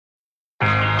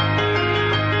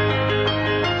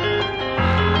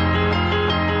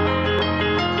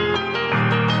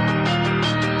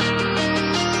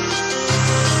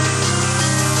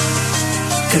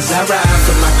Cause I ride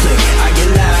for my clique, I get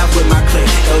live with my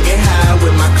clique, go get high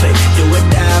with my clique, do or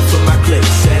die for my clique.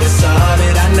 Said it's all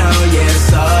that I know, yeah, it's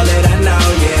all that I know,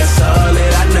 yeah, it's all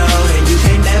that I know. And you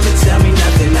can't never tell me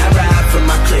nothing. I ride for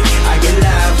my clique, I get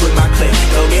live with my clique,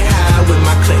 go get high with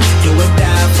my clique, do or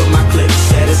die for my clique.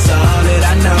 Said it's all that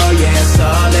I know, yeah, it's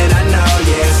all that I know,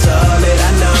 yeah, it's all that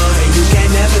I know. And you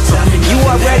can't never tell me nothing. You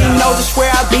already know just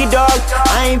where I be, dog.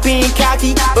 I ain't being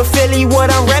cocky, but Philly what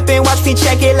I'm reppin'. Watch me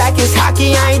check it like it's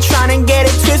hockey. I ain't tryna get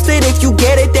it twisted. If you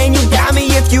get it, then you got me.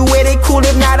 If you with it, cool.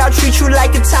 If not, I'll treat you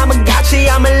like a Tamagotchi.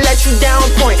 I'ma let you down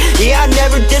point. Yeah, I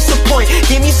never disappoint.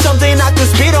 Give me something I can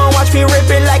spit on. Watch me rip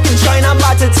it like a joint. I'm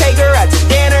about to take her out to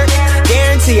dinner.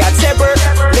 Guarantee I tip her.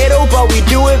 Little, but we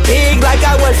do it big like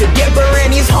I was a giver.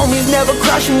 And these homies never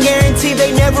crushing. Guarantee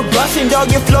they never bustin'.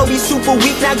 Dog, your flow be super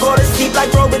weak. Now go to sleep like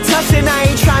Robitussin.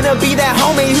 I ain't tryna be that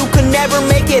homie who could never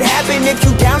make it happen. If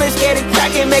you down, let's get it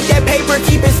crackin'. Make that paper,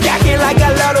 keep it stacking like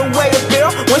I love the way it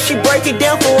feel. Once she break it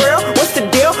down for real, what's the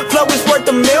deal? Flow is worth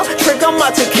a meal. Trick, I'm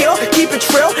about to kill. Keep it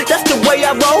trill. That's the way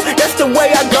I roll. That's the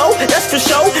way I go. That's for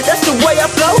show. That's the way I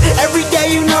flow. Every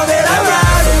day you know that I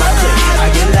ride with my clique. I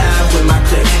get live with my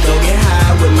clique, go get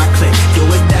high with my clique, do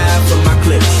or die for my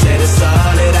clique. Said it's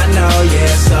all that I know, yeah,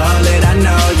 it's all that I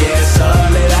know, yeah, it's all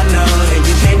that I know. And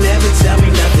you can't never tell me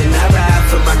nothing. I ride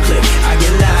for my clique, I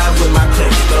get live with my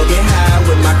clique, go get high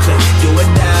with my clique, do or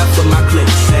die for my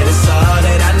clique. Said it's all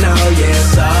that I know, yeah,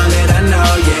 it's all that I know,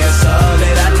 yeah, it's all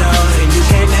that I know. And you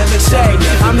can't never tell me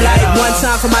nothing. I'm like one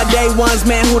time for my day ones,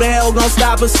 man, who the hell gon'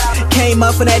 stop us? Came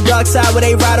up from that dark side where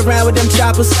they ride around with them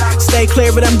choppers. Stay clear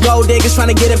of them gold diggers trying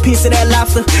to get a piece of that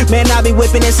lobster. Man, I be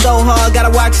whipping it so hard,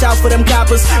 gotta watch out for them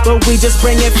coppers. But we just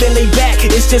bringin' Philly back,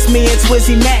 it's just me and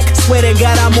Twizzy Mac. Swear to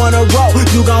God I'm on a roll,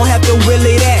 you gon' have to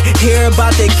willy that. Hear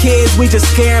about the kids, we just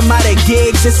scare 'em out of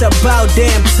gigs. It's about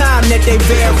damn time that they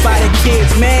verify the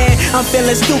kids, man. I'm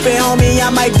feeling stupid, homie, I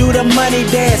might do the money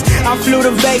dance. I flew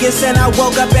to Vegas and I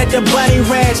woke up at the Bunny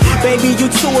Ranch. Baby, you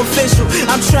too official,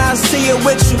 I'm trying to see it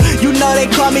with you. You know they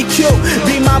call me cute,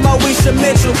 be Mama Wisha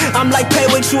Mitchell. I'm like, pay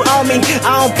what you owe me,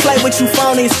 I don't play with you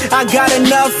phonies. I got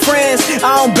enough friends,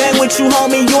 I don't bang with you,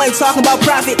 homie. You ain't talking about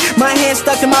profit, my hand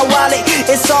stuck in my wallet.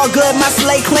 It's all good, my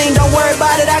slate clean, don't worry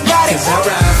about it, I got it. Cause I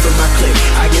ride for my clique,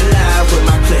 I get live with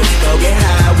my clique, go get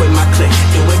high with my clique,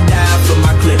 do or die for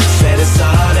my clique. Said it's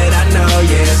all that I know,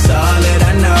 yeah, it's all that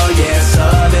I know, yeah, it's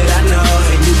all that I know.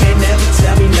 And you can't never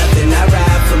tell me nothing. I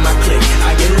ride for my clique,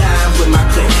 I get live with my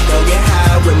clique, go get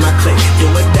high with my clique, do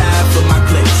or die for my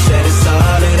clique. Said it's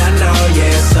all that I know,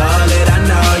 yeah, it's all that I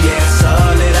know, yeah, it's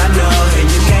all that I know. And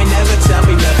you can't never tell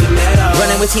me nothing at all.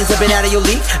 Running with teens up and out of your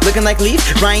league, looking like leaf.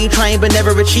 Ryan trying but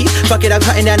never achieve. Fuck it, I'm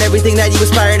cutting down everything that you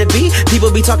aspire to be. People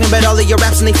be talking about all of your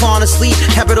raps and they falling asleep.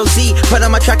 Capital Z, put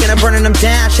on my track and I'm burning them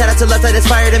down. Shout out to love that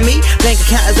aspire to me. Bank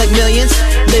account is like millions,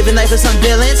 living life with some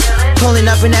villains. Pulling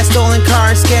up in that stolen car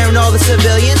and scaring all the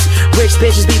civilians. Rich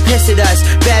bitches be pissed at us,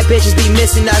 bad bitches be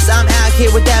missing us. I'm out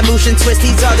here with that moosh and twist.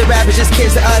 These other rappers just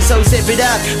kids to us, so zip it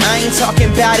up. I ain't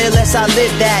talking about it unless I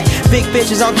live that. Big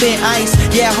bitches on thin ice,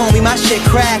 yeah homie my shit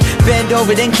crack. Bend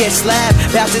over then get slapped,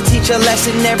 about to teach a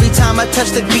lesson. Every time I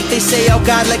touch the beat they say oh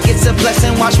God like it's a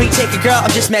blessing. Watch me take a girl,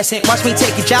 I'm just messing. Watch me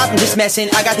take a job, I'm just messing.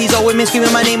 I got these old women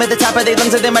screaming my name at the top of their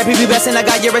lungs like they might be besting. I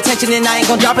got your attention and I ain't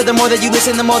gon' drop it. The more that you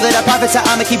listen, the more that I profit. So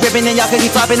I'ma keep ripping and y'all can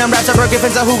keep flopping. I'm raps are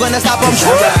griffins, so who gonna stop them?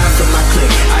 I ride for my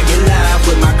clique, I get live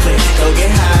with my clique, go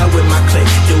get high with my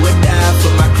clique, do or die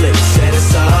for my clique. Said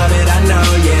it's all that I know,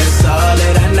 yeah, it's all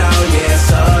that I know, yeah, it's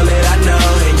all that I know.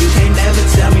 And you can't never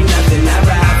tell me nothing. I